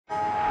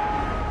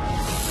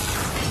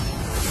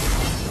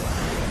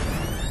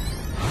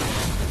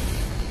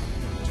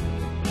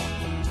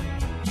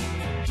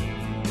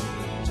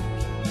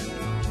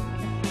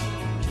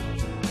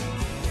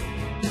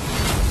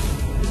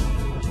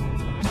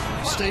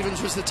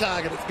Stevens was the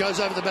target. It goes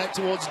over the back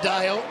towards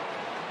Dale.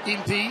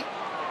 Impey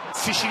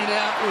fishing it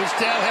out. It was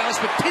Dowhouse,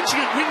 but pinching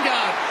it,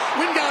 Wingard.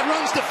 Wingard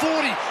runs to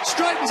 40,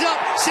 straightens up,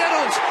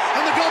 settles,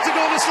 and the gods are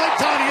going to sleep,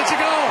 Tony. It's a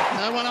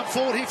goal. No one up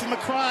forward here for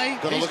McRae.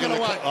 He's got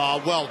away.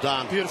 Oh, well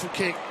done. Beautiful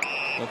kick.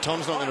 Well,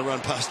 Tom's not going to run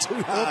past too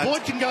hard. Well,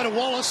 Boyd can go to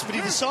Wallace, but he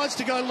decides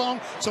to go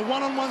long. It's a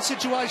one-on-one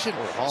situation.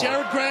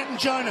 Jared Grant and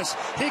Jonas.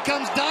 Here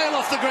comes Dale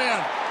off the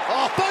ground.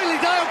 Oh, Bailey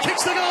Dale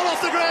kicks the goal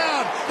off the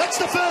ground. That's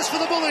the first for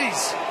the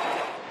Bullies.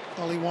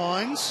 Ollie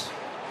Wines.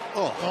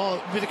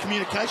 Oh, a bit of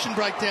communication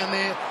breakdown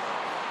there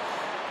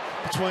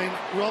between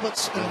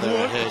Roberts and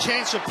Wood. A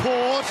chance for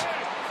Port.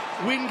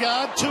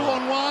 Wingard,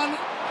 2-on-1.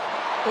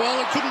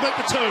 Well, it couldn't beat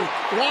the two.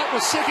 White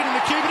was second in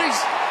the queue,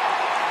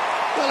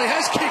 but he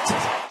has kicked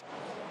it.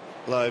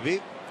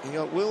 Lobie. You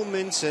got Will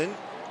Minson,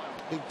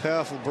 big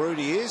powerful brute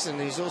he is, and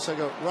he's also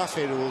got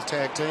Roughhead who will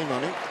tag team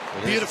on him.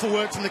 Beautiful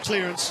work from the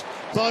clearance.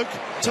 Boak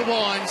to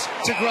Wines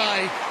to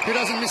Gray, who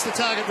doesn't miss the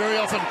target very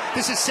often.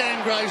 This is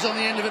Sam Graves on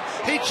the end of it.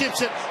 He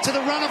chips it to the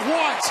run of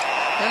White,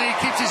 and he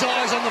keeps his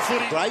eyes on the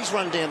footy. Graves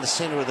run down the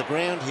centre of the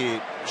ground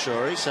here,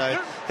 Shorey, so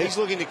he's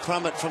looking to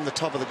crumb it from the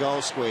top of the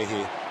goal square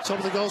here. Top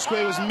of the goal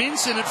square was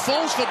Minson. It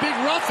falls for big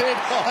Roughhead,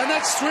 and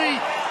that's 3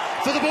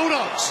 for the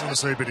Bulldogs. I want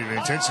to see a bit of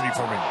intensity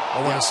from him.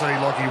 I want to see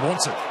like he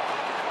wants it.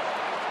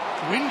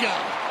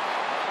 Wingard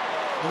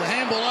with a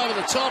handball over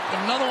the top.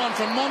 Another one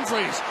from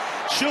Monfries.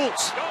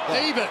 Schultz,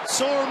 Ebert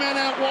saw a man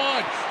out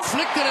wide,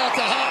 flicked it out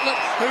to Hartlett,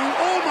 who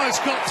almost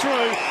got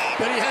through,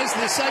 but he has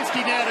the safety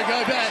now to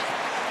go back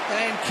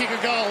and kick a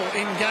goal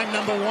in game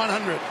number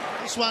 100.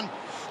 This one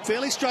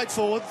fairly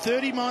straightforward,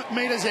 30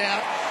 metres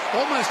out,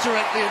 almost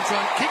directly in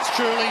front, kicks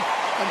truly,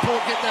 and Port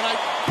get that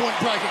 8-point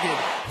break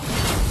again.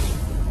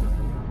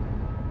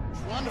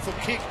 Wonderful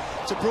kick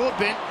to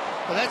Broadbent,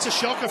 but that's a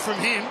shocker from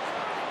him.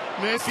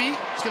 Murphy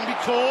is going to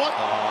be caught,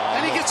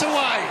 and he gets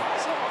away.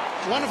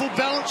 Wonderful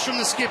balance from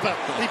the skipper.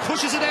 He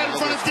pushes it out in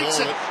front of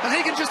Dixon, and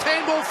he can just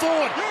handball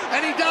forward,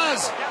 and he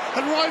does.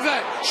 And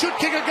Rovat should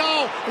kick a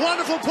goal.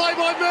 Wonderful play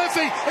by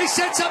Murphy. He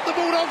sets up the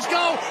Bulldogs'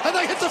 goal, and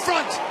they hit the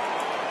front.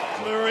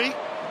 Fleury,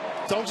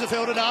 Dogs have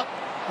held it up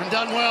and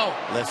done well.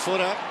 Left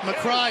foot up.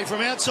 McRae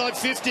from outside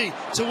 50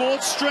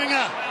 towards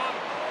Stringer.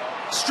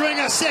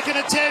 Stringer, second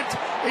attempt.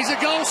 He's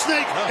a goal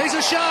sneak. He's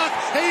a shark.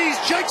 He's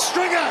Jake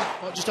Stringer.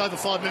 Well, just over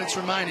 5 minutes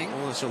remaining.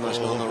 Oh, it's almost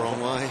gone the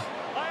wrong way.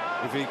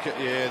 If he,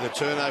 the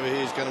turnover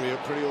here is going to be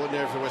pretty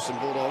ordinary for Western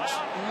Bulldogs.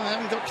 Well, they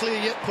haven't got clear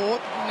yet, Port.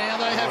 Now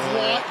they have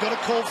White. Got a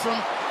call from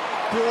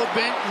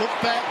Broadbent. Look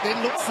back, then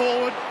look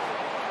forward.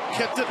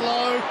 Kept it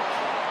low.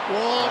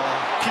 Well,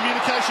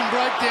 communication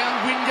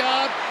breakdown.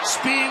 Wingard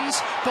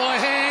spins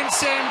by hand.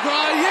 Sam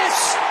Gray.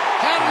 Yes!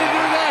 How did he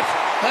do that?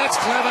 That's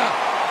clever.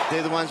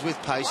 They're the ones with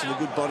pace and a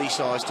good body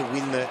size to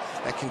win that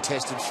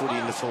contested footy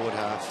in the forward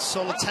half.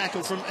 Solid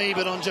tackle from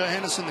Ebert on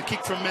Johannesson. The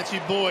kick from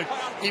Matthew Boyd.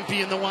 Impey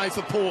in the way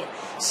for Port.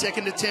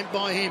 Second attempt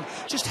by him.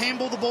 Just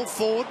handball the ball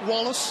forward.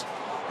 Wallace.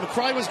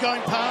 McRae was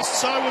going past.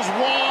 So was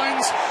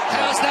Wines.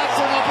 How's that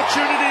for an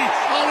opportunity?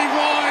 Ollie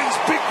Wines.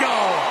 Big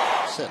goal.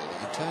 Settle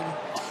in, Tony.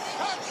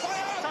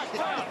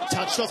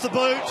 Touched off the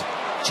boot.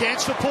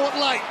 Chance for Port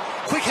late.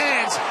 Quick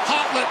hands.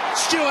 Hartlett.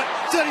 Stewart.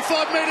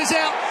 35 metres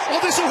out. Oh,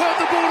 this will hurt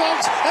the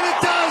Bulldogs. And it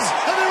does.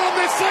 And they're on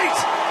their feet.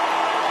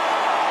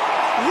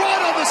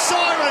 Right on the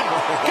siren.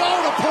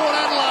 Goal to Port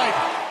Adelaide.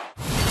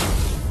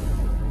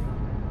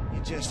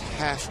 You just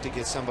have to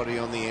get somebody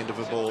on the end of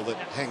a ball that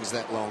hangs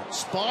that long.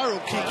 Spiral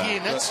kick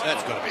in. That's got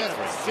to be a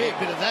fair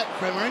bit of that,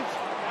 Cremery.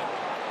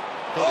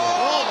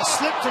 Oh, the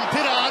slip from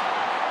Pittard.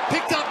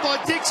 Picked up by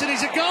Dixon.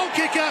 He's a goal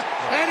kicker.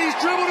 And he's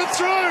dribbled it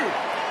through.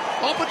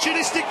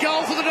 Opportunistic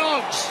goal for the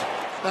Dogs.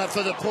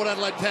 For the Port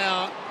Adelaide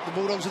Power, the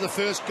Bulldogs are the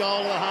first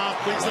goal of the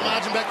half. Brings the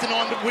margin back to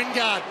 9, but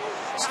Wingard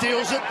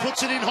steals it,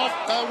 puts it in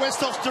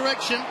Westhoff's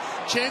direction.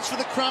 Chance for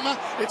the crummer.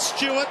 It's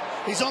Stewart.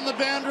 He's on the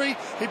boundary.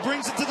 He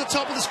brings it to the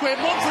top of the square.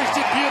 Monfries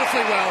did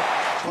beautifully well.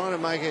 Trying to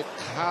make it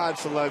hard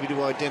for Lobie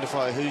to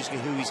identify who he's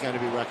going to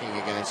be rucking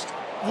against.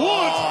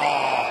 Wood!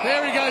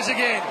 There he goes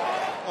again.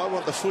 I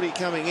want the footy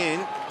coming in.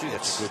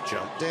 That's a good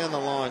jump. Down the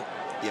line.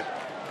 Yep.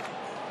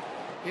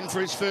 In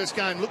for his first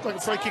game. Looked like a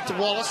free kick to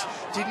Wallace.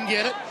 Didn't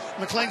get it.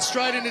 McLean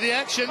straight into the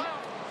action.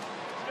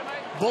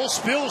 Ball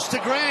spills to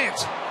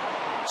Grant.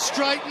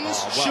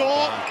 Straightens,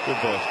 short. Good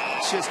ball.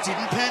 Just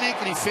didn't panic,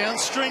 and he found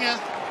Stringer.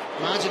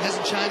 Margin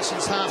hasn't changed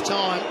since half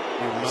time.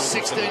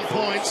 16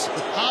 points.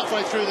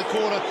 Halfway through the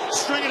quarter.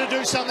 Stringer to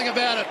do something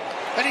about it.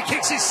 And he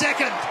kicks his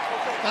second.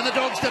 And the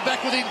Dogs are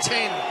back within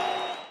 10.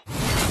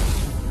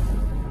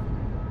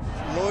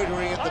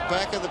 Loitering at the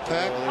back of the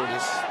pack. Oh, there it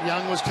is.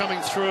 Young was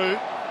coming through.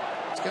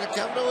 It's going to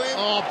come to him.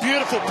 Oh,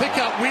 beautiful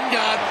pick-up,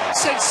 Wingard.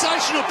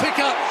 Sensational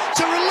pick-up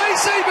to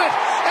release Ebert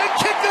and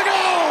kick the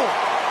goal.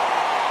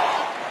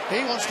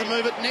 He wants to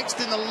move it next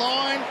in the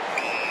line.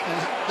 And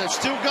they've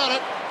still got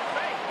it.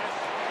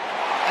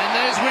 And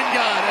there's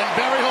Wingard. And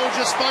Barry Hall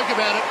just spoke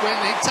about it. When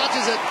he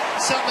touches it,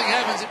 something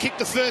happens. He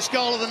kicked the first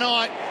goal of the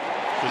night.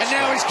 And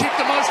now he's kicked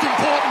the most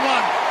important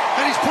one.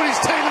 And he's put his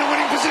team in a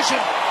winning position.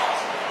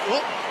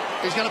 Well,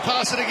 he's going to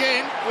pass it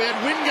again. We had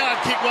Wingard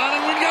kick one,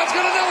 and Wingard's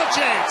got another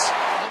chance.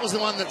 That was the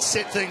one that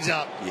set things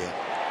up. Yeah.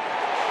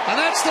 And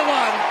that's the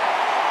one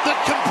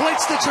that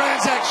completes the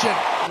transaction.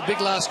 The big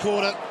last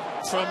quarter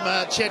from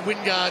Chad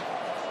Wingard.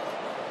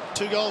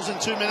 2 goals in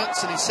 2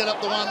 minutes, and he set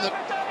up the one that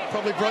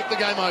probably broke the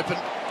game open.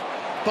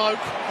 Boak,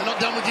 they're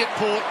not done with yet,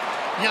 Port.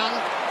 Young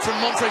from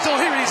Monfries.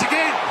 Oh, here he is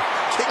again.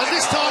 And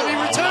this time he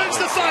returns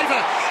the favour.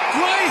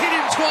 Gray hit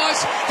him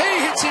twice.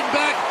 He hits him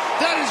back.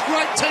 That is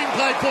great team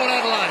play, Port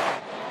Adelaide.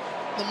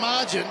 The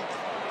margin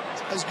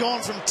has gone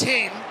from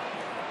 10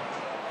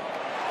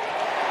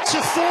 to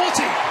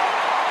 40.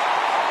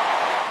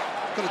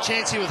 Got a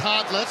chance here with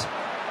Hartlett.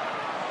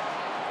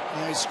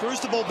 Now he screws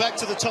the ball back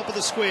to the top of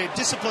the square.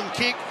 Disciplined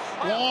kick.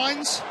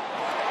 Wines.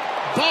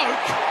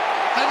 Boak.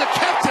 And the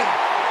captain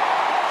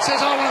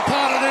says, I want a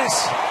part of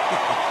this.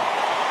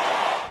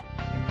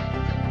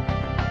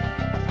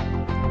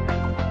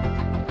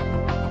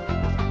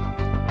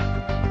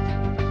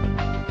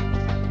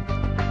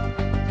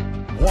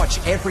 Watch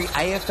every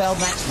AFL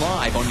match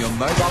live on your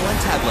mobile and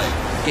tablet.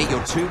 Get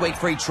your 2-week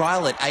free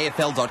trial at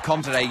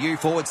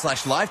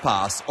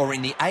afl.com.au/livepass or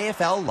in the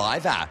AFL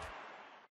Live app.